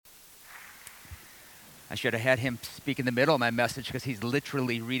I should have had him speak in the middle of my message because he's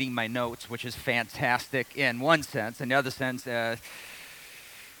literally reading my notes, which is fantastic in one sense. In the other sense,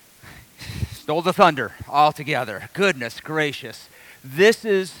 stole the thunder altogether. Goodness gracious. This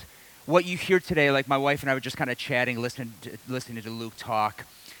is what you hear today. Like my wife and I were just kind of chatting, listening to Luke talk.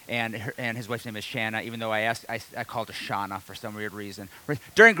 And his wife's name is Shanna, even though I called her Shauna for some weird reason.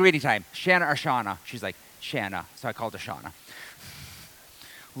 During greeting time, Shanna or Shauna? She's like, Shanna, so I called her Shauna.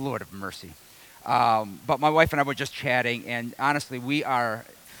 Lord of mercy. But my wife and I were just chatting, and honestly, we are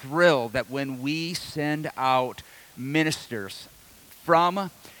thrilled that when we send out ministers from,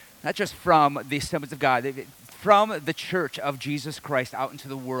 not just from the Assemblies of God, from the church of Jesus Christ out into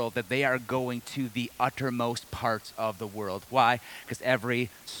the world, that they are going to the uttermost parts of the world. Why? Because every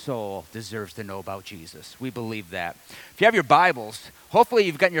soul deserves to know about Jesus. We believe that. If you have your Bibles, hopefully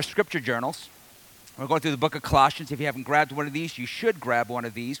you've gotten your scripture journals. We're going through the book of Colossians. If you haven't grabbed one of these, you should grab one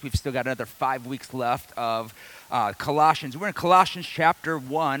of these. We've still got another 5 weeks left of Colossians. We're in Colossians chapter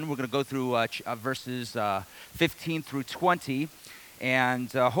 1. We're going to go through verses 15 through 20.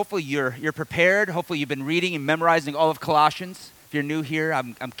 And hopefully you're prepared. Hopefully you've been reading and memorizing all of Colossians. If you're new here,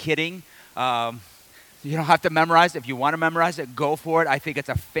 I'm kidding. You don't have to memorize it. If you want to memorize it, go for it. I think it's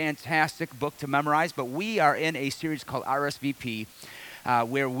a fantastic book to memorize. But we are in a series called RSVP,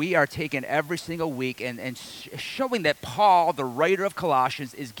 where we are taking every single week and showing that Paul, the writer of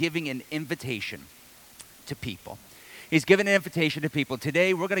Colossians, is giving an invitation to people. He's giving an invitation to people.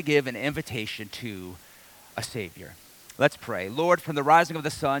 Today, we're going to give an invitation to a Savior. Let's pray. Lord, from the rising of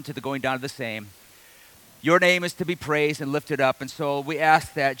the sun to the going down of the same, your name is to be praised and lifted up. And so we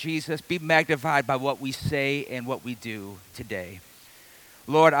ask that, Jesus, be magnified by what we say and what we do today.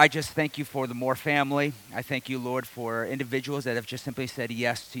 Lord, I just thank you for the Moore family. I thank you, Lord, for individuals that have just simply said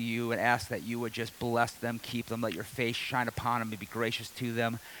yes to you, and ask that you would just bless them, keep them, let your face shine upon them, and be gracious to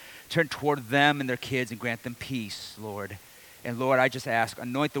them. Turn toward them and their kids and grant them peace, Lord. And Lord, I just ask,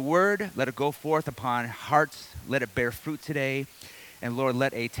 anoint the word, let it go forth upon hearts, let it bear fruit today. And Lord,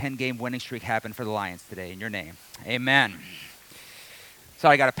 let a 10-game winning streak happen for the Lions today, in your name. Amen. So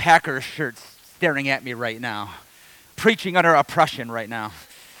I got a Packers shirt staring at me right now. Preaching under oppression right now.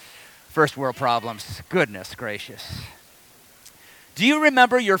 First world problems. Goodness gracious. Do you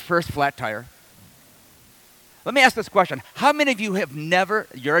remember your first flat tire? Let me ask this question. How many of you have never,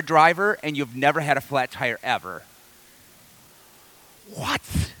 you're a driver and you've never had a flat tire ever? What?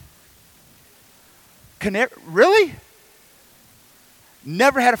 Really?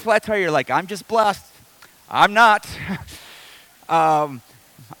 Never had a flat tire? You're like, I'm just blessed. I'm not. I've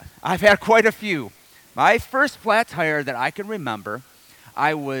had quite a few. My first flat tire that I can remember,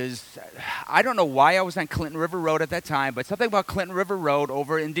 I don't know why I was on Clinton River Road at that time, but something about Clinton River Road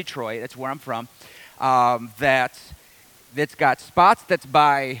over in Detroit, that's where I'm from, that's got spots that's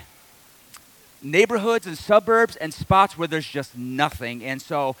by neighborhoods and suburbs and spots where there's just nothing. And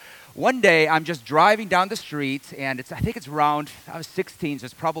so one day I'm just driving down the street, and I think it's around, I was 16, so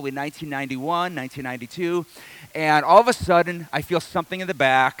it's probably 1991, 1992, and all of a sudden I feel something in the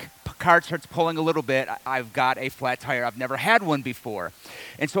back. Car starts pulling a little bit. I've got a flat tire. I've never had one before.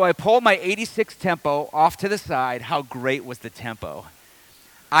 And so I pull my 86 Tempo off to the side. How great was the Tempo?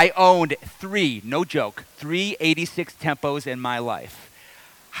 I owned no joke, 86 Tempos in my life.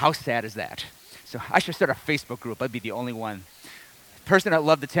 How sad is that? So I should start a Facebook group. I'd be the only one person that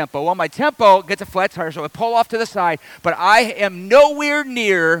loved the Tempo. Well, my Tempo gets a flat tire, so I pull off to the side, but I am nowhere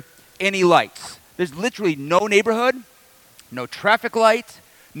near any lights. There's literally no neighborhood, no traffic light,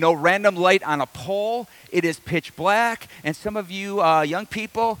 no random light on a pole. It is pitch black, and some of you young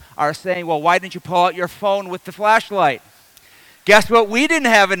people are saying, well, why didn't you pull out your phone with the flashlight? Guess what we didn't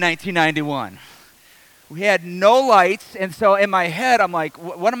have in 1991? We had no lights, and so in my head, I'm like,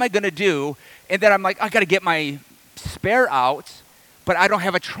 what am I going to do? And then I'm like, I got to get my spare out, but I don't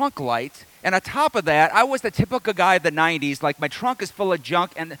have a trunk light. And on top of that, I was the typical guy of the 90s, like my trunk is full of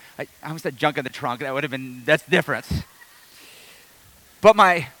junk, and I almost said junk in the trunk. That's different. But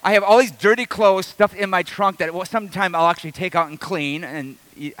I have all these dirty clothes stuffed in my trunk that sometime I'll actually take out and clean. And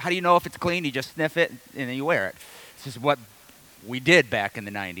how do you know if it's clean? You just sniff it, and then you wear it. This is what we did back in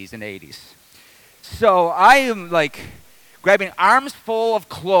the 90s and 80s. So I am like grabbing arms full of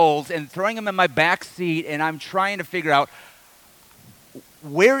clothes and throwing them in my back seat, and I'm trying to figure out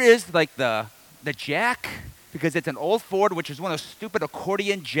where is like the jack, because it's an old Ford, which is one of those stupid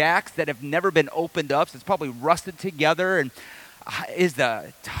accordion jacks that have never been opened up, so it's probably rusted together. And is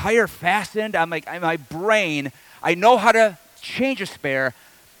the tire fastened? I'm like, in my brain, I know how to change a spare,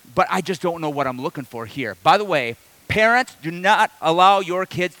 but I just don't know what I'm looking for here. By the way, parents, do not allow your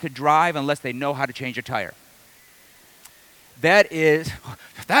kids to drive unless they know how to change a tire.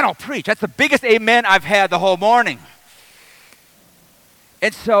 that'll preach. That's the biggest amen I've had the whole morning.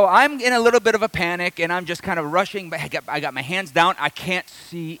 And so I'm in a little bit of a panic, and I'm just kind of rushing. I got my hands down. I can't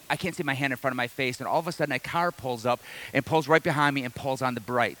see my hand in front of my face. And all of a sudden, a car pulls up and pulls right behind me and pulls on the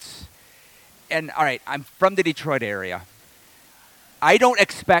brights. And all right, I'm from the Detroit area. I don't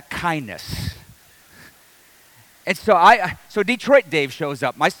expect kindness. And so Detroit Dave shows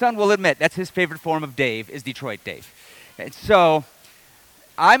up. My son will admit that's his favorite form of Dave is Detroit Dave. And so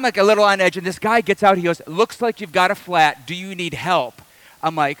I'm like a little on edge, and this guy gets out. He goes, "Looks like you've got a flat. Do you need help?"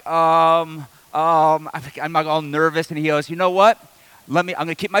 I'm like, I'm like all nervous, and he goes, "You know what? I'm going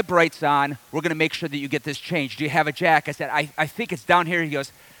to keep my brights on. We're going to make sure that you get this changed. Do you have a jack?" I said, I think it's down here. He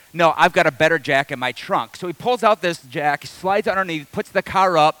goes, "No, I've got a better jack in my trunk." So he pulls out this jack, slides underneath, puts the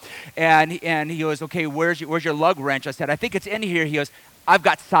car up, and he goes, "Okay, where's your lug wrench?" I said, "I think it's in here." He goes, "I've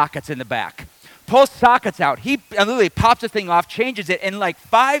got sockets in the back." Pulls sockets out. He literally pops the thing off, changes it. In like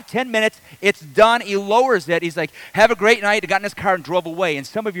 5-10 minutes, it's done. He lowers it. He's like, "Have a great night." He got in his car and drove away. And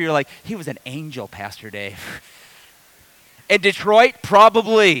some of you are like, "He was an angel, Pastor Dave." In Detroit,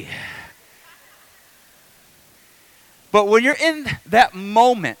 probably. But when you're in that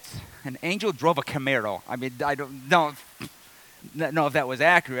moment, an angel drove a Camaro. I mean, I don't know if that was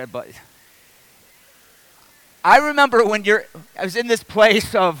accurate, but I remember I was in this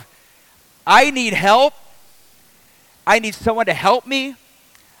place of, I need help. I need someone to help me.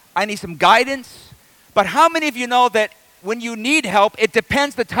 I need some guidance. But how many of you know that when you need help, it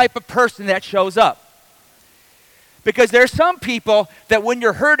depends the type of person that shows up? Because there are some people that when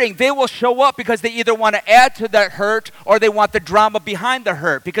you're hurting, they will show up because they either want to add to that hurt or they want the drama behind the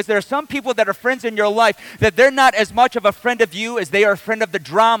hurt. Because there are some people that are friends in your life that they're not as much of a friend of you as they are a friend of the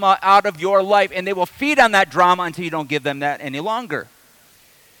drama out of your life. And they will feed on that drama until you don't give them that any longer.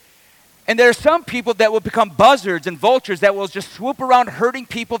 And there are some people that will become buzzards and vultures that will just swoop around hurting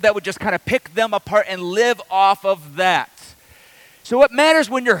people that would just kind of pick them apart and live off of that. So what matters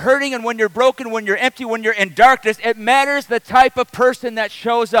when you're hurting and when you're broken, when you're empty, when you're in darkness, it matters the type of person that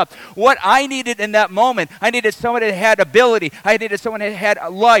shows up. What I needed in that moment, I needed someone that had ability. I needed someone that had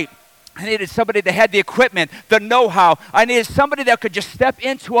a light. I needed somebody that had the equipment, the know-how. I needed somebody that could just step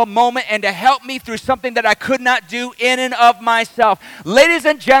into a moment and to help me through something that I could not do in and of myself. Ladies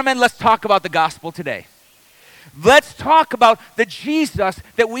and gentlemen, let's talk about the gospel today. Let's talk about the Jesus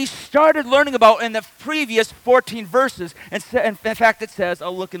that we started learning about in the previous 14 verses. In fact, it says,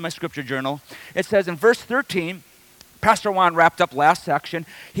 I'll look in my scripture journal. It says in verse 13, Pastor Juan wrapped up last section.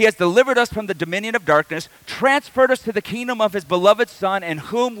 He has delivered us from the dominion of darkness, transferred us to the kingdom of his beloved Son, in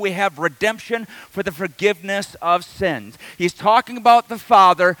whom we have redemption for the forgiveness of sins. He's talking about the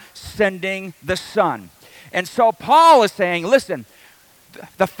Father sending the Son. And so Paul is saying, listen,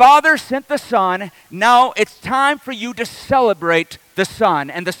 the Father sent the Son. Now it's time for you to celebrate the Son.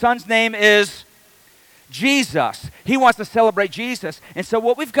 And the Son's name is Jesus. He wants to celebrate Jesus. And so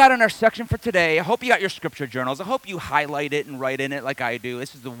what we've got in our section for today, I hope you got your scripture journals. I hope you highlight it and write in it like I do.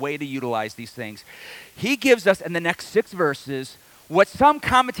 This is the way to utilize these things. He gives us in the next 6 verses what some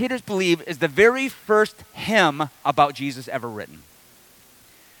commentators believe is the very first hymn about Jesus ever written.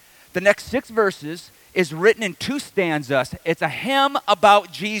 The next 6 verses is written in 2 stanzas. It's a hymn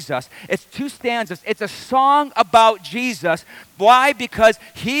about Jesus. It's 2 stanzas. It's a song about Jesus. Why? Because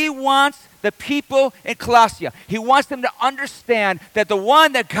he wants the people in Colossia, he wants them to understand that the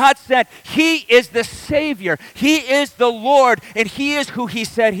one that God sent, he is the Savior. He is the Lord, and he is who he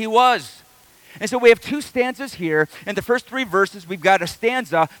said he was. And so we have 2 stanzas here. In the first 3 verses, we've got a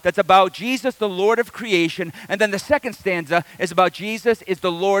stanza that's about Jesus, the Lord of creation. And then the second stanza is about Jesus is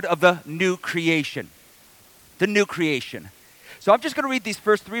the Lord of the new creation. The new creation. So I'm just going to read these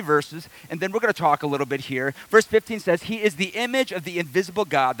first 3 verses, and then we're going to talk a little bit here. Verse 15 says, he is the image of the invisible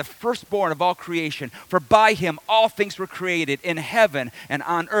God, the firstborn of all creation. For by him all things were created in heaven and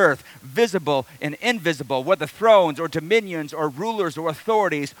on earth, visible and invisible, whether thrones or dominions or rulers or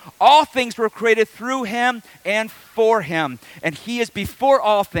authorities. All things were created through him and for him. And he is before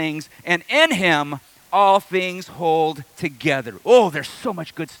all things, and in him all things hold together. Oh, there's so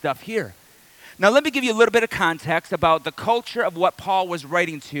much good stuff here. Now, let me give you a little bit of context about the culture of what Paul was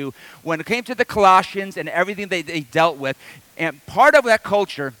writing to when it came to the Colossians and everything they dealt with. And part of that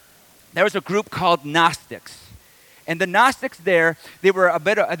culture, there was a group called Gnostics. And the Gnostics they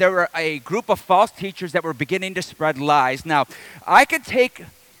were a group of false teachers that were beginning to spread lies. Now, I could take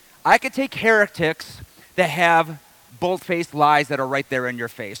heretics that have bold-faced lies that are right there in your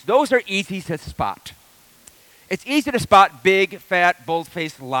face. Those are easy to spot. It's easy to spot big, fat,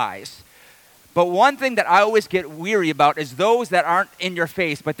 bold-faced lies. But one thing that I always get weary about is those that aren't in your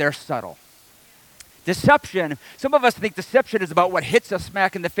face, but they're subtle. Deception, some of us think deception is about what hits us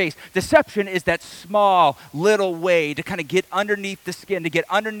smack in the face. Deception is that small, little way to kind of get underneath the skin, to get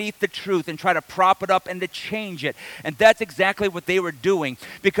underneath the truth and try to prop it up and to change it. And that's exactly what they were doing.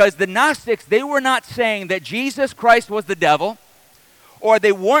 Because the Gnostics, they were not saying that Jesus Christ was the devil, or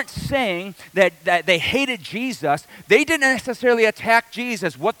they weren't saying that they hated Jesus. They didn't necessarily attack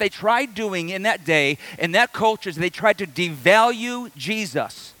Jesus. What they tried doing in that day, in that culture, is they tried to devalue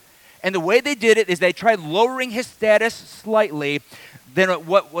Jesus. And the way they did it is they tried lowering his status slightly than it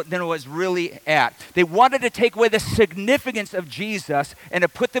was really at. They wanted to take away the significance of Jesus and to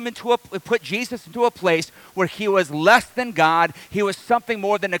put Jesus into a place where he was less than God. He was something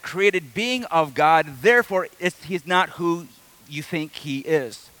more than a created being of God. Therefore, he's not who you think he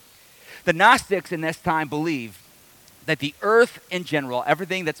is. The Gnostics in this time believed that the earth in general,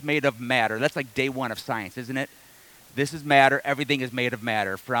 everything that's made of matter, that's like day one of science, isn't it? This is matter. Everything is made of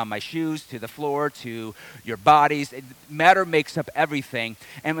matter, from my shoes to the floor to your bodies. Matter makes up everything.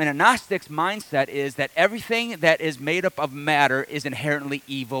 And in a Gnostic's mindset is that everything that is made up of matter is inherently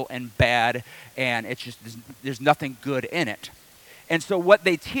evil and bad, and it's just there's nothing good in it. And so what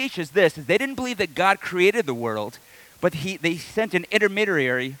they teach is this: is they didn't believe that God created the world, but they sent an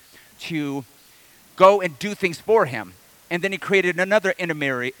intermediary to go and do things for him. And then he created another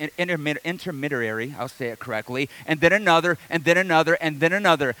intermediary, I'll say it correctly, and then another, and then another, and then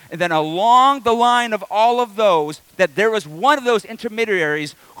another. And then along the line of all of those, that there was one of those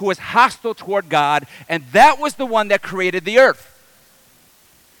intermediaries who was hostile toward God, and that was the one that created the earth.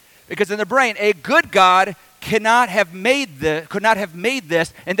 Because in the brain, a good God could not have made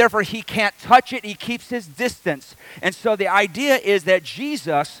this, and therefore he can't touch it. He keeps his distance. And so the idea is that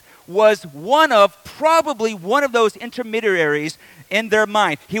Jesus was probably one of those intermediaries in their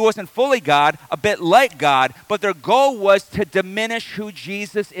mind. He wasn't fully God, a bit like God, but their goal was to diminish who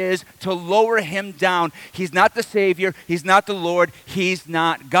Jesus is, to lower him down. He's not the Savior. He's not the Lord. He's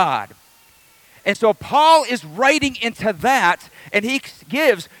not God. And so Paul is writing into that, and he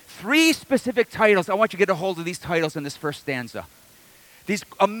gives 3 specific titles. I want you to get a hold of these titles in this first stanza. These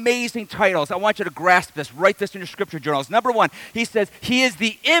amazing titles. I want you to grasp this. Write this in your scripture journals. Number 1, he says, he is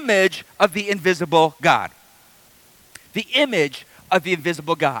the image of the invisible God. The image of the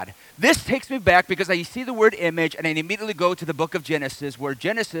invisible God. This takes me back because I see the word image and I immediately go to the book of Genesis, where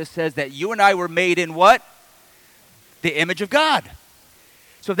Genesis says that you and I were made in what? The image of God.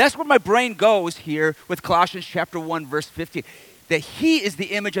 So that's where my brain goes here with Colossians chapter 1, verse 15. That he is the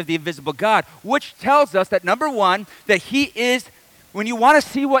image of the invisible God, which tells us that number 1, that he is. When you want to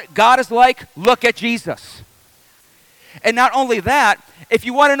see what God is like, look at Jesus. And not only that, if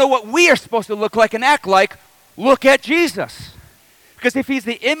you want to know what we are supposed to look like and act like, look at Jesus. Because if he's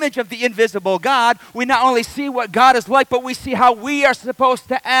the image of the invisible God, we not only see what God is like, but we see how we are supposed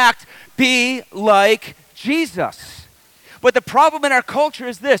to act, be like Jesus. But the problem in our culture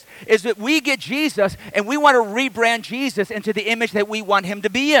is this, is that we get Jesus and we want to rebrand Jesus into the image that we want him to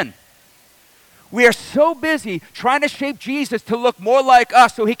be in. We are so busy trying to shape Jesus to look more like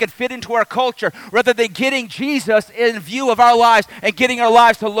us so he can fit into our culture, rather than getting Jesus in view of our lives and getting our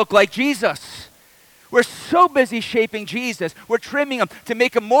lives to look like Jesus. We're so busy shaping Jesus. We're trimming him to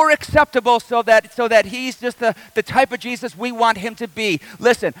make him more acceptable so that he's just the type of Jesus we want him to be.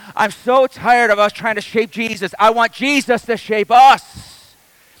 Listen, I'm so tired of us trying to shape Jesus. I want Jesus to shape us.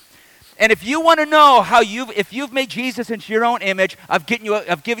 And if you want to know if you've made Jesus into your own image, I've given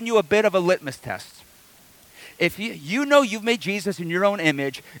you a bit of a litmus test. If you know you've made Jesus in your own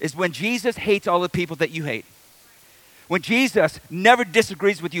image, is when Jesus hates all the people that you hate. When Jesus never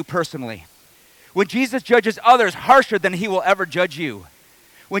disagrees with you personally. When Jesus judges others harsher than he will ever judge you.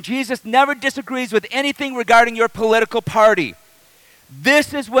 When Jesus never disagrees with anything regarding your political party.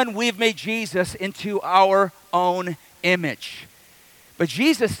 This is when we've made Jesus into our own image. But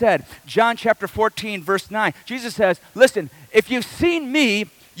Jesus said, John chapter 14, verse 9, Jesus says, listen, if you've seen me,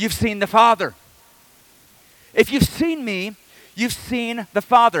 you've seen the Father. If you've seen me, you've seen the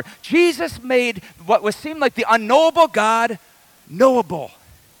Father. Jesus made what seemed like the unknowable God knowable.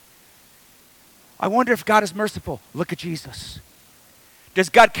 I wonder if God is merciful. Look at Jesus. Does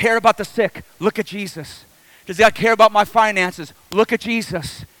God care about the sick? Look at Jesus. Does God care about my finances? Look at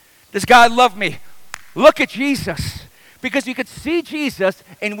Jesus. Does God love me? Look at Jesus. Because you could see Jesus,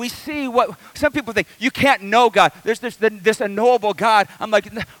 and we see what some people think. You can't know God. There's this unknowable God. I'm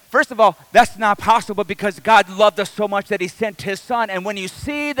like, first of all, that's not possible, because God loved us so much that he sent his Son. And when you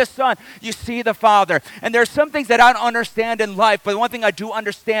see the Son, you see the Father. And there are some things that I don't understand in life, but one thing I do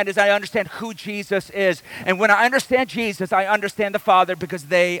understand is I understand who Jesus is. And when I understand Jesus, I understand the Father, because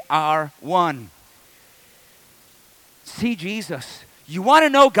they are one. See Jesus. You want to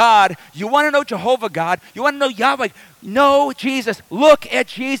know God. You want to know Jehovah God. You want to know Yahweh. Know Jesus. Look at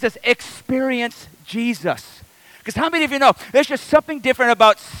Jesus. Experience Jesus. Because how many of you know there's just something different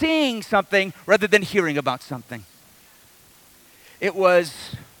about seeing something rather than hearing about something? It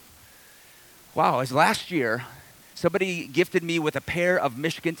was last year. Somebody gifted me with a pair of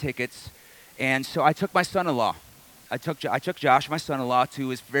Michigan tickets, and so I took my son-in-law. I took Josh, my son-in-law, to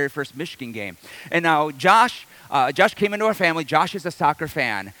his very first Michigan game. And now Josh came into our family. Josh is a soccer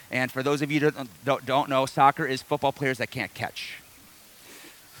fan, and for those of you that don't know, soccer is football players that can't catch.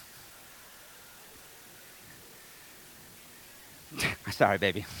 Sorry,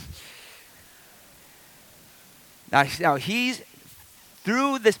 baby. Now he's,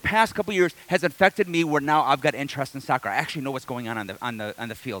 through this past couple years, has affected me where now I've got interest in soccer. I actually know what's going on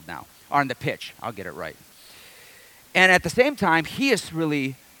the field now, or on the pitch. I'll get it right. And at the same time, he has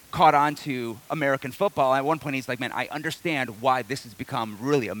really caught on to American football. At one point, he's like, man, I understand why this has become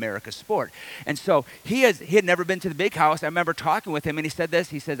really America's sport. And so he had never been to the Big House. I remember talking with him, and he said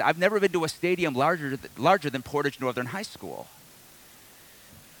this. He says, I've never been to a stadium larger than Portage Northern High School.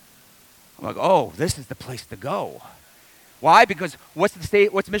 I'm like, oh, this is the place to go. Why? Because what's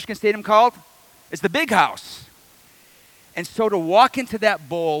Michigan Stadium called? It's the Big House. And so to walk into that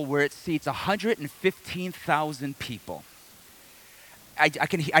bowl where it seats 115,000 people,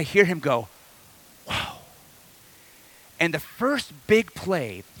 I hear him go, wow. And the first big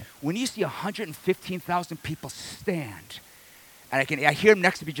play, when you see 115,000 people stand, and I hear him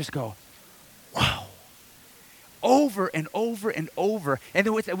next to me just go, wow. Over and over and over. And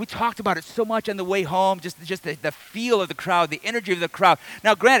then we talked about it so much on the way home, just the feel of the crowd, the energy of the crowd.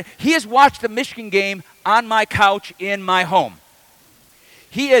 Now, granted, he has watched the Michigan game on my couch in my home.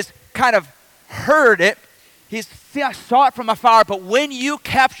 He has kind of heard it. He saw it from afar, but when you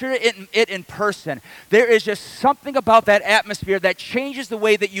capture it in person, there is just something about that atmosphere that changes the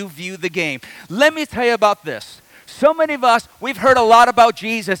way that you view the game. Let me tell you about this. So many of us, we've heard a lot about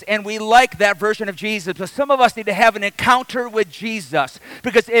Jesus, and we like that version of Jesus, but some of us need to have an encounter with Jesus.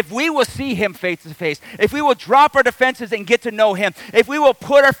 Because if we will see him face to face, if we will drop our defenses and get to know him, if we will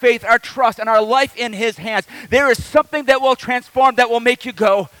put our faith, our trust, and our life in his hands, there is something that will transform, that will make you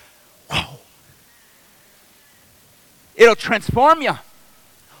go, whoa. It'll transform you.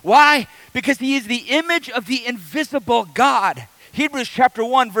 Why? Because he is the image of the invisible God. Hebrews chapter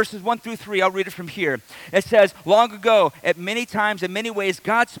 1, verses 1 through 3, I'll read it from here. It says, long ago, at many times, in many ways,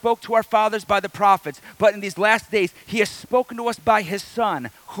 God spoke to our fathers by the prophets, but in these last days, he has spoken to us by his Son,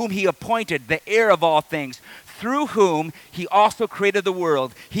 whom he appointed, the heir of all things, through whom he also created the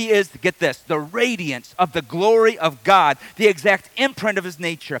world. He is, get this, the radiance of the glory of God, the exact imprint of his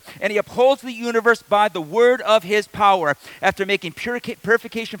nature. And he upholds the universe by the word of his power. After making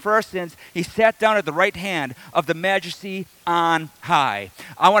purification for our sins, he sat down at the right hand of the majesty on high.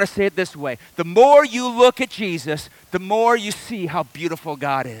 I want to say it this way. The more you look at Jesus, the more you see how beautiful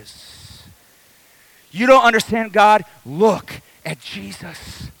God is. You don't understand God? Look at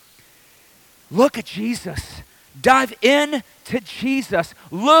Jesus. Look at Jesus. Dive in to Jesus.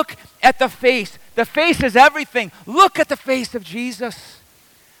 Look at the face. The face is everything. Look at the face of Jesus.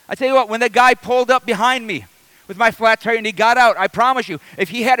 I tell you what, when that guy pulled up behind me with my flat tire and he got out, I promise you, if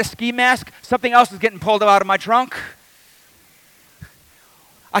he had a ski mask, something else was getting pulled out of my trunk.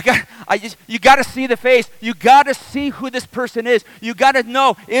 You got to see the face. You got to see who this person is. You got to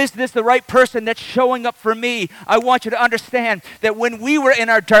know, is this the right person that's showing up for me? I want you to understand that when we were in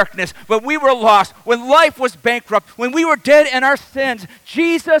our darkness, when we were lost, when life was bankrupt, when we were dead in our sins,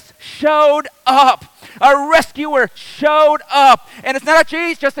 Jesus showed up. Our rescuer showed up. And it's not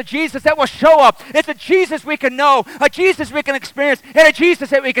just a Jesus that will show up. It's a Jesus we can know, a Jesus we can experience, and a Jesus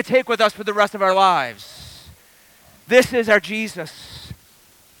that we can take with us for the rest of our lives. This is our Jesus.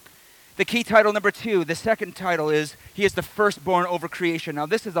 The key title number 2, the second title is, he is the firstborn over creation. Now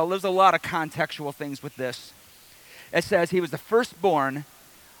there's a lot of contextual things with this. It says he was the firstborn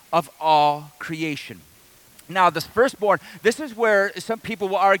of all creation. Now this firstborn, this is where some people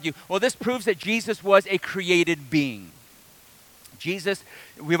will argue, well, this proves that Jesus was a created being. Jesus,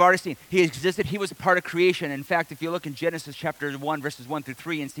 we've already seen, he existed, he was a part of creation. In fact, if you look in Genesis chapter 1, verses 1 through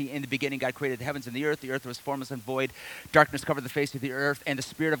 3, and see in the beginning God created the heavens and the earth was formless and void, darkness covered the face of the earth, and the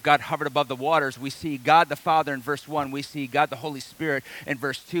Spirit of God hovered above the waters. We see God the Father in verse 1, we see God the Holy Spirit in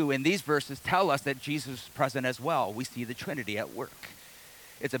verse 2, and these verses tell us that Jesus is present as well. We see the Trinity at work.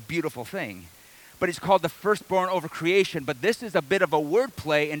 It's a beautiful thing. But he's called the firstborn over creation, but this is a bit of a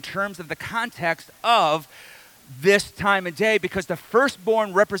wordplay in terms of the context of this time and day because the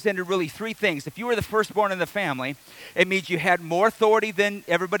firstborn represented really three things. If you were the firstborn in the family, it means you had more authority than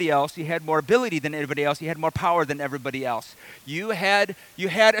everybody else, you had more ability than everybody else, you had more power than everybody else. You had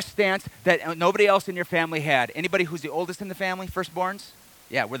a stance that nobody else in your family had. Anybody who's the oldest in the family, firstborns?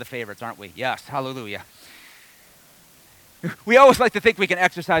 Yeah, we're the favorites, aren't we? Yes, hallelujah. We always like to think we can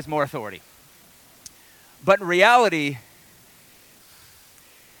exercise more authority. But in reality,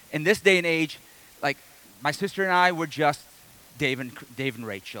 in this day and age, like my sister and I were just Dave and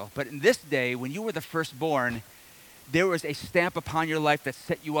Rachel. But in this day, when you were the firstborn, there was a stamp upon your life that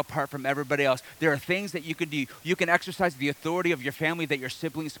set you apart from everybody else. There are things that you can do. You can exercise the authority of your family that your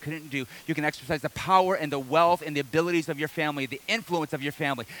siblings couldn't do. You can exercise the power and the wealth and the abilities of your family, the influence of your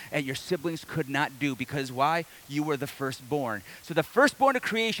family, and your siblings could not do. Because why? You were the firstborn. So the firstborn of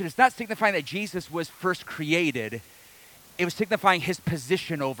creation is not signifying that Jesus was first created. It was signifying his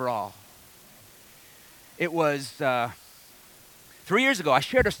position overall. It was 3 years ago. I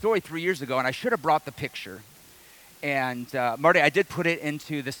shared a story 3 years ago, and I should have brought the picture. And Marty, I did put it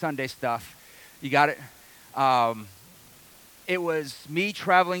into the Sunday stuff. You got it? It was me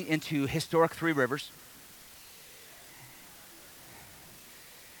traveling into historic Three Rivers.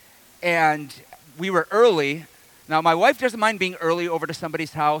 And we were early. Now, my wife doesn't mind being early over to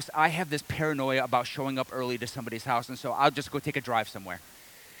somebody's house. I have this paranoia about showing up early to somebody's house, and so I'll just go take a drive somewhere.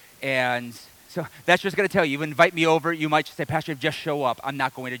 And so that's just going to tell you, invite me over. You might just say, Pastor, just show up. I'm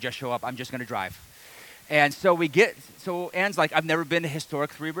not going to just show up. I'm just going to drive. And so Anne's like, I've never been to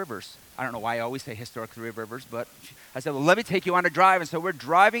historic Three Rivers. I don't know why I always say historic Three Rivers, but I said, well, let me take you on a drive. And so we're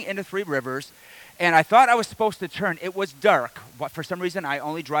driving into Three Rivers, and I thought I was supposed to turn. It was dark, but for some reason, I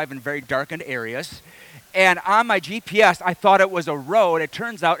only drive in very darkened areas. And on my GPS, I thought it was a road. It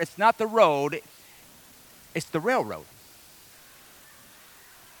turns out it's not the road, it's the railroad.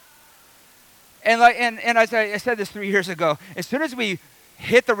 And as I said this 3 years ago, as soon as we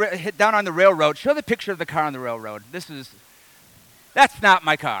hit down on the railroad, show the picture of the car on the railroad. That's not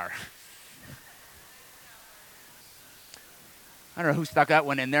my car. I don't know who stuck that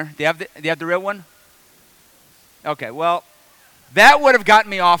one in there. Do you have the real one? Okay, well, that would have gotten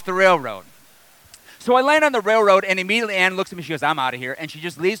me off the railroad. So I land on the railroad, and immediately Ann looks at me, she goes, I'm out of here, and she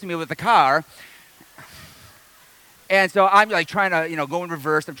just leaves me with the car. And so I'm like trying to, go in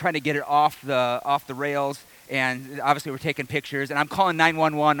reverse. I'm trying to get it off the rails. And obviously we're taking pictures, and I'm calling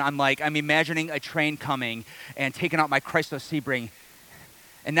 911. I'm imagining a train coming and taking out my Chrysler Sebring.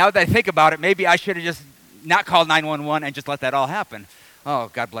 And now that I think about it, maybe I should have just not called 911 and just let that all happen.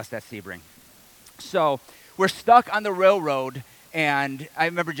 Oh, God bless that Sebring. So we're stuck on the railroad, and I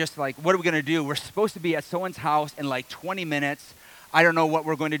remember just like, what are we going to do? We're supposed to be at someone's house in like 20 minutes. I don't know what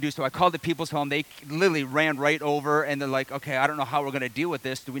we're going to do. So I called the people's home. They literally ran right over, and they're like, okay, I don't know how we're going to deal with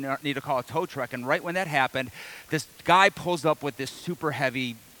this. Do we need to call a tow truck? And right when that happened, this guy pulls up with this super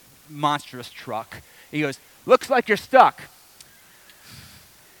heavy, monstrous truck. He goes, looks like you're stuck.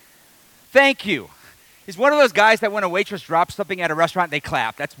 Thank you. He's one of those guys that when a waitress drops something at a restaurant, they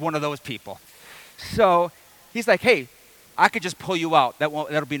clap. That's one of those people. So he's like, hey, I could just pull you out.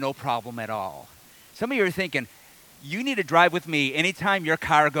 That'll be no problem at all. Some of you are thinking, you need to drive with me anytime your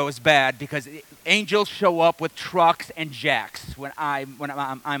car goes bad because angels show up with trucks and jacks when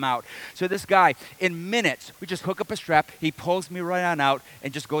I'm out. So this guy, in minutes, we just hook up a strap. He pulls me right on out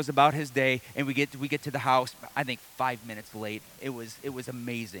and just goes about his day. And we get to the house, I think 5 minutes late. It was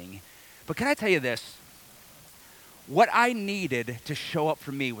amazing. But can I tell you this? What I needed to show up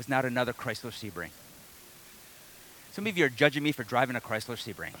for me was not another Chrysler Sebring. Some of you are judging me for driving a Chrysler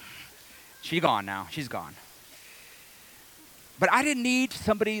Sebring. She's gone now. She's gone. But I didn't need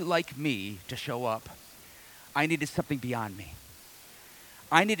somebody like me to show up. I needed something beyond me.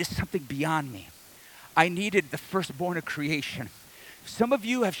 I needed something beyond me. I needed the firstborn of creation. Some of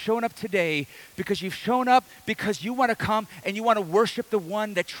you have shown up today because you've shown up because you want to come and you want to worship the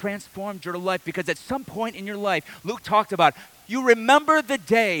one that transformed your life. Because at some point in your life, Luke talked about, you remember the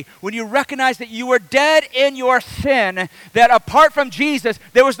day when you recognized that you were dead in your sin, that apart from Jesus,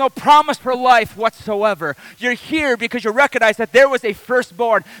 there was no promise for life whatsoever. You're here because you recognize that there was a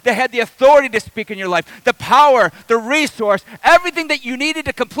firstborn that had the authority to speak in your life, the power, the resource, everything that you needed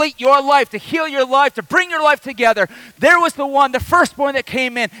to complete your life, to heal your life, to bring your life together. There was the one, the firstborn that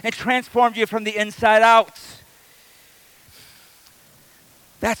came in and transformed you from the inside out.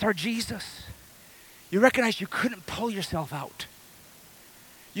 That's our Jesus. You recognize you couldn't pull yourself out.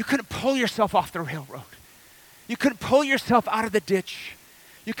 You couldn't pull yourself off the railroad. You couldn't pull yourself out of the ditch.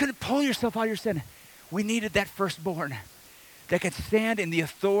 You couldn't pull yourself out of your sin. We needed that firstborn that could stand in the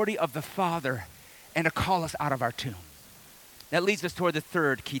authority of the Father and to call us out of our tomb. That leads us toward the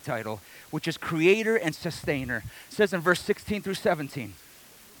third key title, which is creator and sustainer. It says in verse 16 through 17.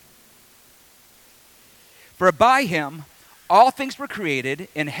 For by him all things were created,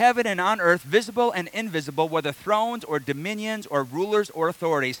 in heaven and on earth, visible and invisible, whether thrones or dominions or rulers or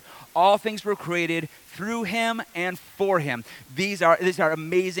authorities. All things were created through him and for him. These are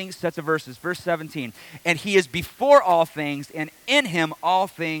amazing sets of verses. Verse 17. And he is before all things, and in him all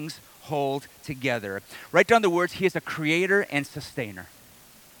things hold together. Write down the words, he is a creator and sustainer.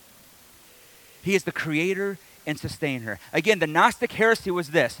 He is the creator and sustainer. Again, the Gnostic heresy was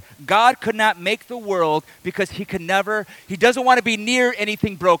this: God could not make the world because he doesn't want to be near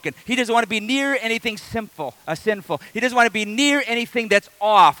anything broken. He doesn't want to be near anything sinful. He doesn't want to be near anything that's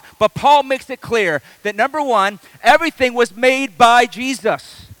off. But Paul makes it clear that number one, everything was made by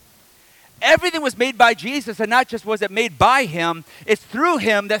Jesus. Everything was made by Jesus, and not just was it made by him, it's through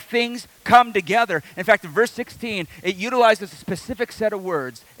him that things come together. In fact, in verse 16, it utilizes a specific set of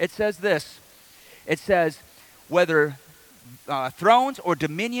words. It says this. It says, whether thrones or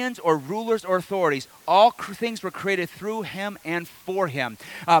dominions or rulers or authorities, all things were created through him and for him.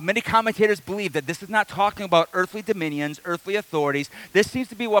 Many commentators believe that this is not talking about earthly dominions, earthly authorities. This seems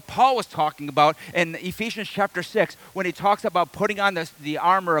to be what Paul was talking about in Ephesians chapter 6 when he talks about putting on the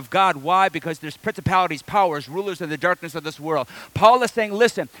armor of God. Why? Because there's principalities, powers, rulers of the darkness of this world. Paul is saying,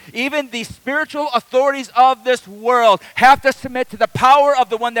 listen, even the spiritual authorities of this world have to submit to the power of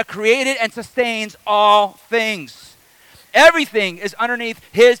the one that created and sustains all things. Everything is underneath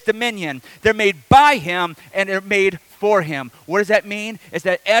his dominion. They're made by him and they're made for him. What does that mean? Is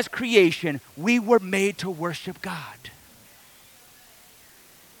that as creation, we were made to worship God.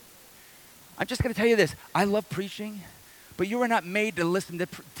 I'm just going to tell you this. I love preaching, but you were not made to listen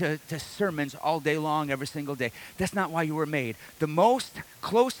to sermons all day long, every single day. That's not why you were made. The most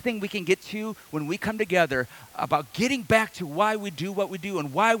close thing we can get to when we come together about getting back to why we do what we do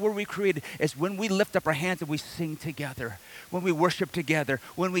and why were we created is when we lift up our hands and we sing together, when we worship together,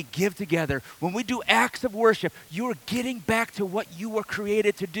 when we give together, when we do acts of worship. You are getting back to what you were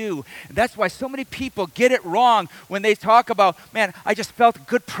created to do. And that's why so many people get it wrong when they talk about, man, I just felt a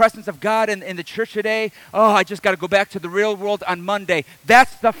good presence of God in the church today. Oh, I just got to go back to the real world on Monday.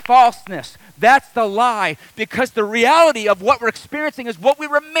 That's the falseness. That's the lie, because the reality of what we're experiencing is what we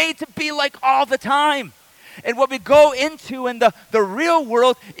were made to be like all the time. And what we go into in the real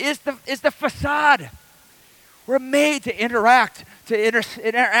world is the facade. We're made to interact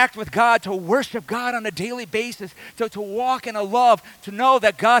with God, to worship God on a daily basis, to walk in a love, to know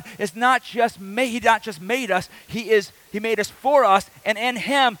that God is not just made us, He made us for us, and in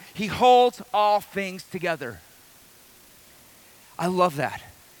Him He holds all things together. I love that.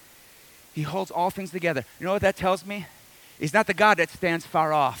 He holds all things together. You know what that tells me? He's not the God that stands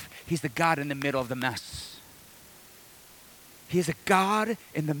far off. He's the God in the middle of the mess. He is a God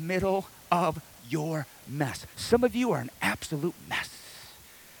in the middle of your mess. Some of you are an absolute mess.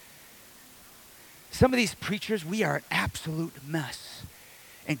 Some of these preachers, we are an absolute mess.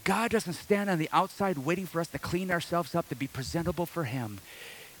 And God doesn't stand on the outside waiting for us to clean ourselves up to be presentable for Him.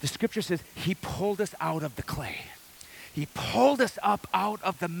 The scripture says He pulled us out of the clay. He pulled us up out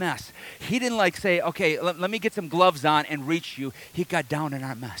of the mess. He didn't say, okay, let me get some gloves on and reach you. He got down in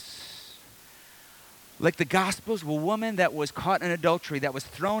our mess. Like the Gospels, a woman that was caught in adultery, that was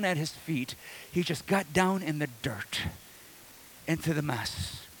thrown at His feet, He just got down in the dirt, into the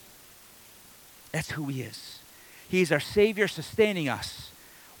mess. That's who He is. He's our Savior, sustaining us,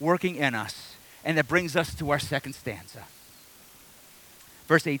 working in us. And that brings us to our second stanza.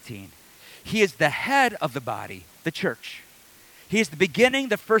 Verse 18. He is the head of the body, the church. He is the beginning,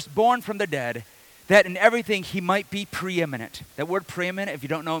 the firstborn from the dead, that in everything He might be preeminent. That word preeminent, if you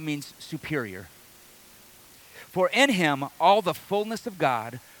don't know, it means superior. For in Him all the fullness of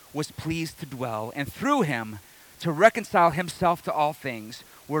God was pleased to dwell, and through Him to reconcile Himself to all things,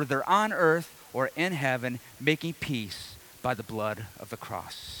 whether on earth or in heaven, making peace by the blood of the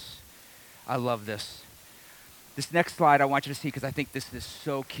cross. I love this. This next slide I want you to see, because I think this is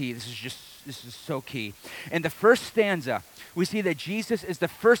so key. This is so key. In the first stanza, we see that Jesus is the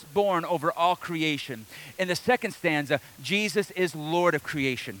firstborn over all creation. In the second stanza, Jesus is Lord of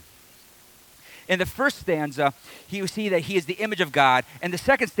creation. In the first stanza, you see that He is the image of God. In the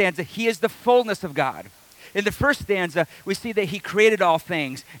second stanza, He is the fullness of God. In the first stanza, we see that He created all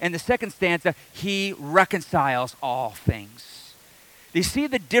things. In the second stanza, He reconciles all things. Do you see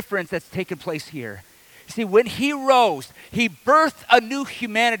the difference that's taken place here? See, when he rose, he birthed a new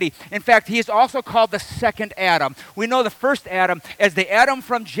humanity. In fact, he is also called the second Adam. We know the first Adam as the Adam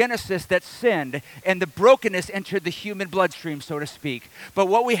from Genesis that sinned, and the brokenness entered the human bloodstream, so to speak. But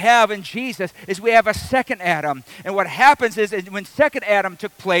what we have in Jesus is we have a second Adam. And what happens is when second Adam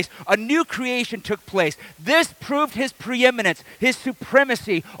took place, a new creation took place. This proved his preeminence, his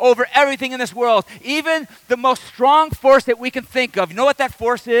supremacy over everything in this world, even the most strong force that we can think of. You know what that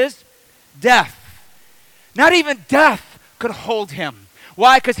force is? Death. Not even death could hold him.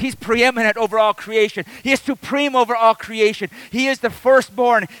 Why? Because he's preeminent over all creation. He is supreme over all creation. He is the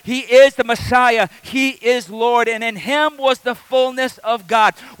firstborn. He is the Messiah. He is Lord. And in him was the fullness of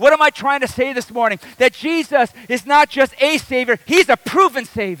God. What am I trying to say this morning? That Jesus is not just a Savior. He's a proven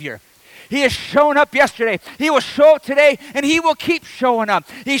Savior. He has shown up yesterday. He will show up today, and he will keep showing up.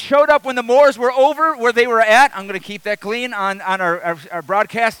 He showed up when the Moors were over, where they were at. I'm going to keep that clean on our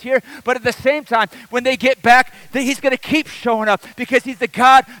broadcast here. But at the same time, when they get back, he's going to keep showing up because he's the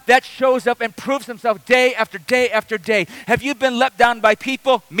God that shows up and proves himself day after day after day. Have you been let down by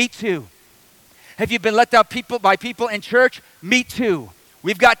people? Me too. Have you been let down by people in church? Me too.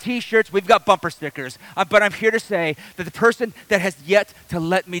 We've got t-shirts, we've got bumper stickers, but I'm here to say that the person that has yet to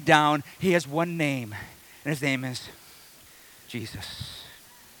let me down, he has one name, and his name is Jesus.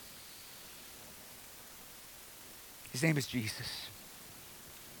 His name is Jesus.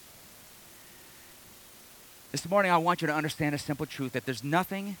 This morning, I want you to understand a simple truth, that there's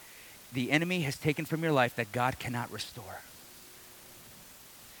nothing the enemy has taken from your life that God cannot restore.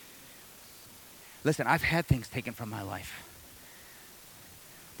 Listen, I've had things taken from my life.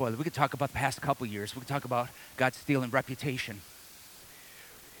 Boy, we could talk about the past couple years. We could talk about God stealing reputation.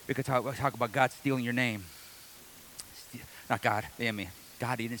 We could talk about God stealing your name. Not God, the enemy.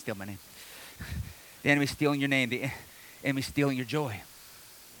 God, he didn't steal my name. The enemy stealing your name. The enemy stealing your joy.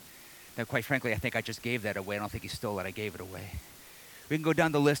 Now, quite frankly, I think I just gave that away. I don't think he stole it. I gave it away. We can go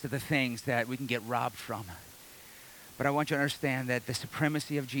down the list of the things that we can get robbed from. But I want you to understand that the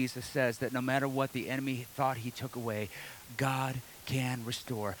supremacy of Jesus says that no matter what the enemy thought he took away, God can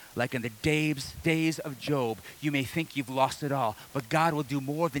restore. Like in the days of Job, you may think you've lost it all, but God will do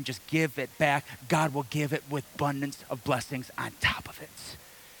more than just give it back. God will give it with abundance of blessings on top of it.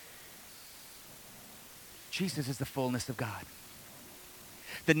 Jesus is the fullness of God.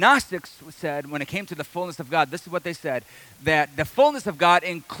 The Gnostics said, when it came to the fullness of God, this is what they said, that the fullness of God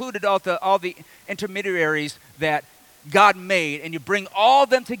included all the intermediaries that God made, and you bring all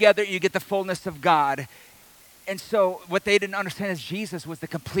them together, you get the fullness of God. And so what they didn't understand is Jesus was the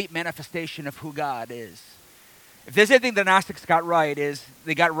complete manifestation of who God is. If there's anything the Gnostics got right, is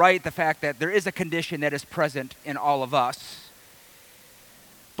they got right the fact that there is a condition that is present in all of us.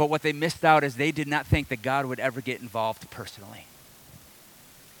 But what they missed out is they did not think that God would ever get involved personally.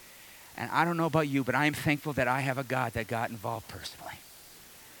 And I don't know about you, but I am thankful that I have a God that got involved personally.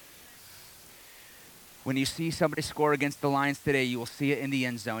 When you see somebody score against the Lions today, you will see it in the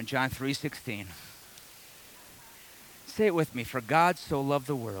end zone. John 3:16. Say it with me. For God so loved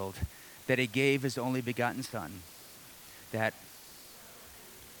the world that he gave his only begotten Son. That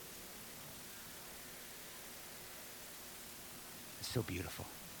is so beautiful.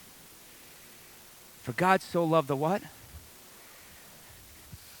 For God so loved the what?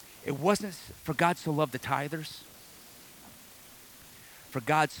 It wasn't for God so loved the tithers. For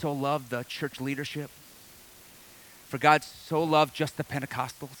God so loved the church leadership. For God so loved just the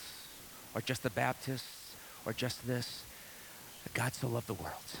Pentecostals or just the Baptists or just this. But God so loved the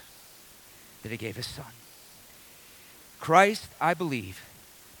world that he gave his Son. Christ, I believe,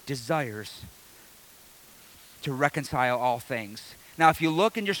 desires to reconcile all things. Now, if you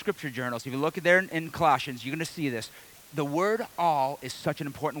look in your scripture journals, if you look there in Colossians, you're going to see this. The word all is such an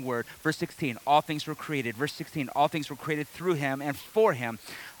important word. Verse 16, all things were created. Verse 16, all things were created through him and for him.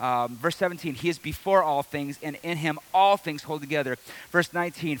 Verse 17, he is before all things, and in him all things hold together. Verse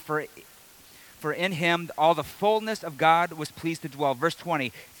 19, for in him all the fullness of God was pleased to dwell. Verse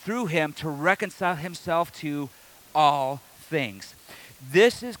 20, through him to reconcile himself to all things.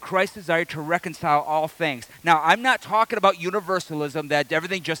 This is Christ's desire to reconcile all things. Now, I'm not talking about universalism, that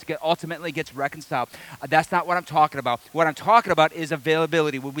everything just ultimately gets reconciled. That's not what I'm talking about. What I'm talking about is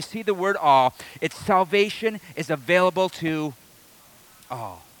availability. When we see the word all, it's salvation is available to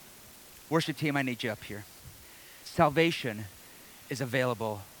all. Worship team, I need you up here. Salvation is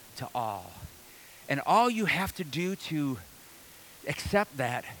available to all. And all you have to do to accept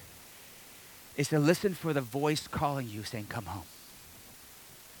that is to listen for the voice calling you, saying, come home.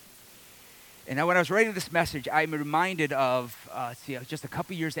 And now when I was writing this message, I'm reminded of, just a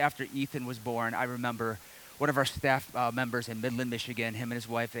couple years after Ethan was born, I remember one of our staff members in Midland, Michigan, him and his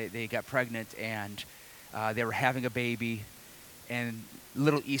wife, they got pregnant, and They were having a baby, and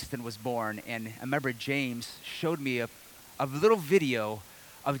little Easton was born. And I remember James showed me a little video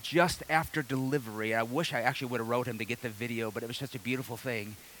of just after delivery. I wish I actually would have wrote him to get the video, but it was such a beautiful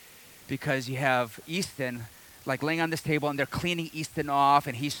thing, because you have Easton like laying on this table, and they're cleaning Easton off,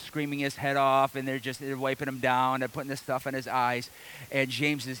 and he's screaming his head off, and they're wiping him down, they're putting this stuff in his eyes, and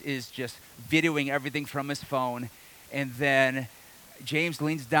James is just videoing everything from his phone. And then James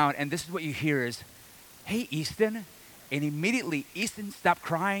leans down, and this is what you hear is, "Hey, Easton." And immediately Easton stopped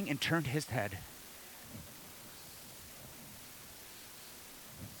crying and turned his head.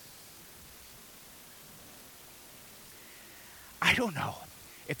 I don't know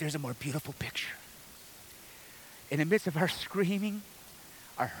if there's a more beautiful picture. In the midst of our screaming,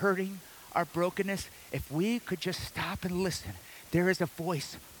 our hurting, our brokenness, if we could just stop and listen, there is a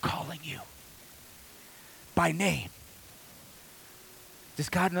voice calling you by name. Does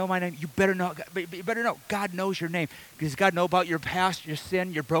God know my name? You better know. You better know. God knows your name. Does God know about your past, your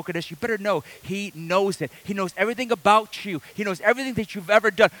sin, your brokenness? You better know. He knows it. He knows everything about you. He knows everything that you've ever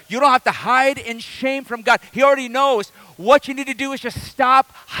done. You don't have to hide in shame from God. He already knows. What you need to do is just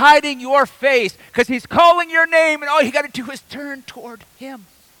stop hiding your face, because He's calling your name, and all you got to do is turn toward Him.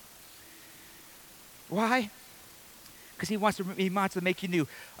 Why? Because He wants to make you new.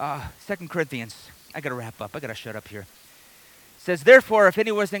 2 Corinthians. I got to wrap up. I got to shut up here. It says, "Therefore, if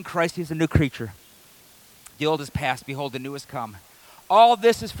anyone is in Christ, he is a new creature. The old is past, behold, the new has come. All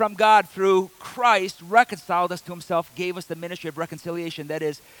this is from God, through Christ, reconciled us to Himself, gave us the ministry of reconciliation." That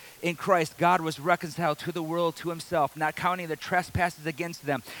is, in Christ, God was reconciled to the world, to Himself, not counting the trespasses against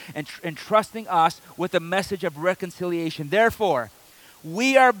them, and entrusting us with the message of reconciliation. Therefore,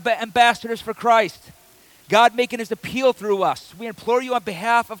 we are ambassadors for Christ, God making His appeal through us. We implore you on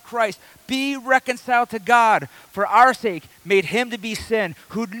behalf of Christ, be reconciled to God. For our sake, made Him to be sin,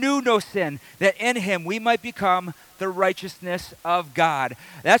 who knew no sin, that in Him we might become the righteousness of God.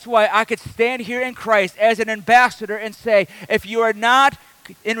 That's why I could stand here in Christ as an ambassador and say, if you are not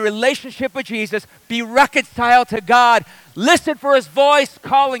in relationship with Jesus, be reconciled to God. Listen for His voice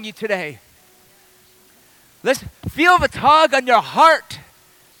calling you today. Listen, feel the tug on your heart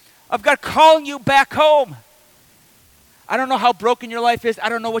of God calling you back home. I don't know how broken your life is. I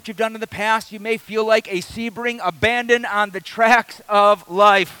don't know what you've done in the past. You may feel like a Sebring abandoned on the tracks of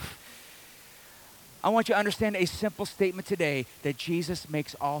life. I want you to understand a simple statement today, that Jesus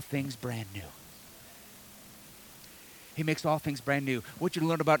makes all things brand new. He makes all things brand new. What you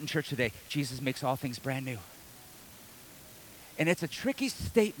learn about in church today, Jesus makes all things brand new. And it's a tricky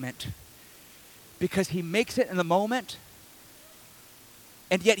statement, because He makes it in the moment,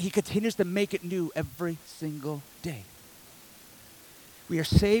 and yet He continues to make it new every single day. We are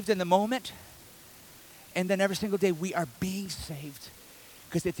saved in the moment, and then every single day we are being saved,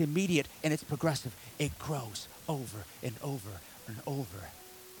 because it's immediate and it's progressive. It grows over and over and over.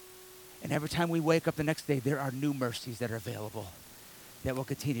 And every time we wake up the next day, there are new mercies that are available that will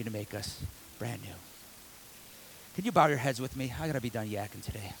continue to make us brand new. Can you bow your heads with me? I got to be done yakking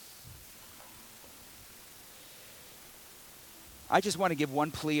today. I just want to give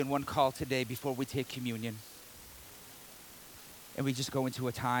one plea and one call today before we take communion. And we just go into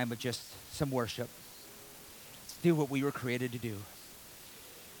a time of just some worship. Let's do what we were created to do.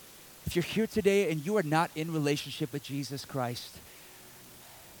 If you're here today and you are not in relationship with Jesus Christ,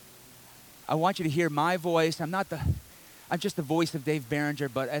 I want you to hear my voice. I'm just the voice of Dave Barringer,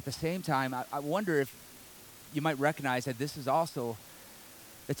 but at the same time, I wonder if you might recognize that this is also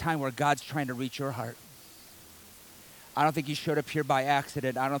the time where God's trying to reach your heart. I don't think you showed up here by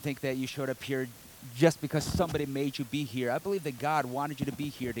accident. I don't think that you showed up here just because somebody made you be here. I believe that God wanted you to be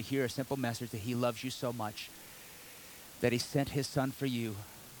here to hear a simple message, that He loves you so much that He sent His Son for you.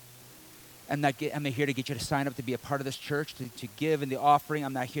 I'm not here to get you to sign up to be a part of this church, to give in the offering.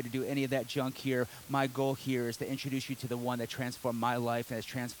 I'm not here to do any of that junk here. My goal here is to introduce you to the one that transformed my life and has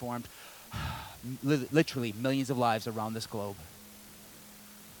transformed literally millions of lives around this globe.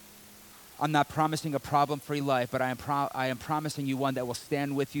 I'm not promising a problem-free life, but I am promising you one that will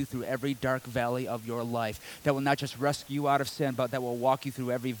stand with you through every dark valley of your life, that will not just rescue you out of sin, but that will walk you through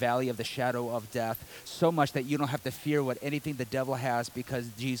every valley of the shadow of death, so much that you don't have to fear what anything the devil has, because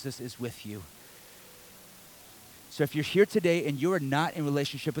Jesus is with you. So if you're here today and you are not in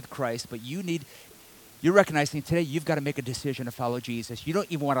relationship with Christ, but you're recognizing today you've got to make a decision to follow Jesus. You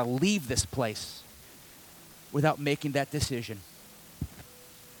don't even want to leave this place without making that decision.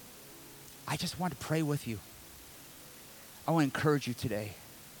 I just want to pray with you. I want to encourage you today.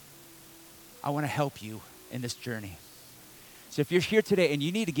 I want to help you in this journey. So if you're here today and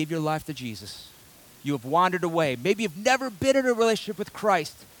you need to give your life to Jesus, you have wandered away, maybe you've never been in a relationship with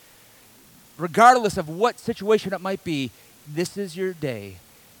Christ, regardless of what situation it might be, this is your day,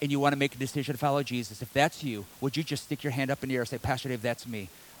 and you want to make a decision to follow Jesus. If that's you, would you just stick your hand up in the air and say, Pastor Dave, that's me.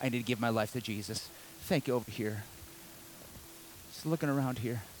 I need to give my life to Jesus. Thank you. Over here. Just looking around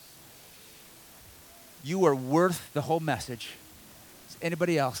here. You are worth the whole message. Is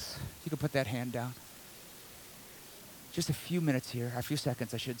anybody else? You can put that hand down. Just a few minutes here, or a few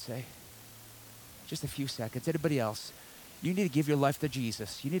seconds, I should say. Just a few seconds. Anybody else? You need to give your life to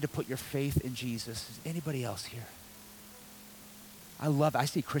Jesus. You need to put your faith in Jesus. Is anybody else here? I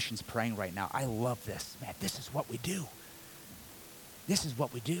see Christians praying right now. I love this. Man, this is what we do. This is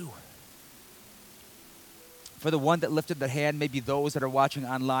what we do. For the one that lifted their hand, maybe those that are watching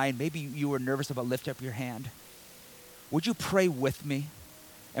online, maybe you were nervous about lifting up your hand. Would you pray with me?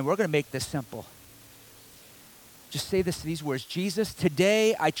 And we're going to make this simple. Just say these words. Jesus,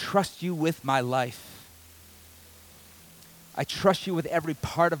 today I trust you with my life. I trust you with every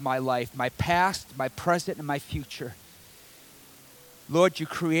part of my life, my past, my present, and my future. Lord, you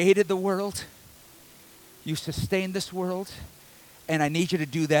created the world. You sustained this world. And I need you to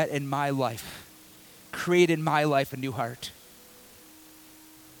do that in my life. Create in my life a new heart.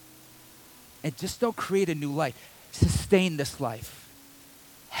 And just don't create a new life. Sustain this life.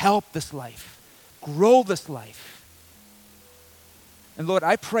 Help this life. Grow this life. And Lord,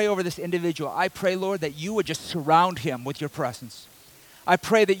 I pray over this individual. I pray, Lord, that you would just surround him with your presence. I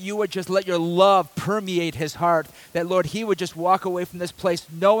pray that you would just let your love permeate his heart, that, Lord, he would just walk away from this place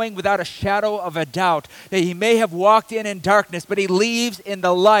knowing without a shadow of a doubt that he may have walked in darkness, but he leaves in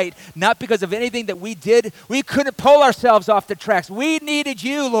the light, not because of anything that we did. We couldn't pull ourselves off the tracks. We needed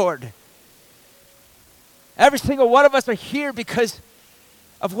you, Lord. Every single one of us are here because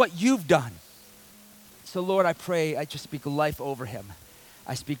of what you've done. So, Lord, I pray, I just speak life over him.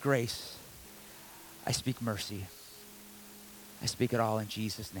 I speak grace. I speak mercy. I speak it all in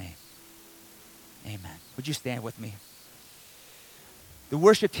Jesus' name. Amen. Would you stand with me? The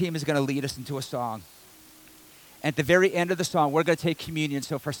worship team is going to lead us into a song. At the very end of the song, we're going to take communion.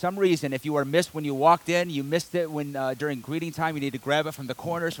 So for some reason, if you were missed when you walked in, you missed it when during greeting time, you need to grab it from the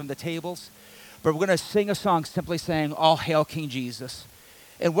corners, from the tables. But we're going to sing a song simply saying, All Hail King Jesus.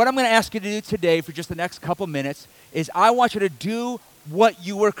 And what I'm going to ask you to do today for just the next couple minutes is I want you to do what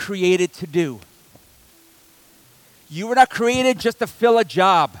you were created to do. You were not created just to fill a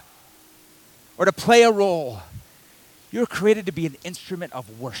job or to play a role. You were created to be an instrument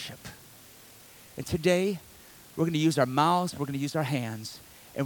of worship. And today, we're going to use our mouths, we're going to use our hands,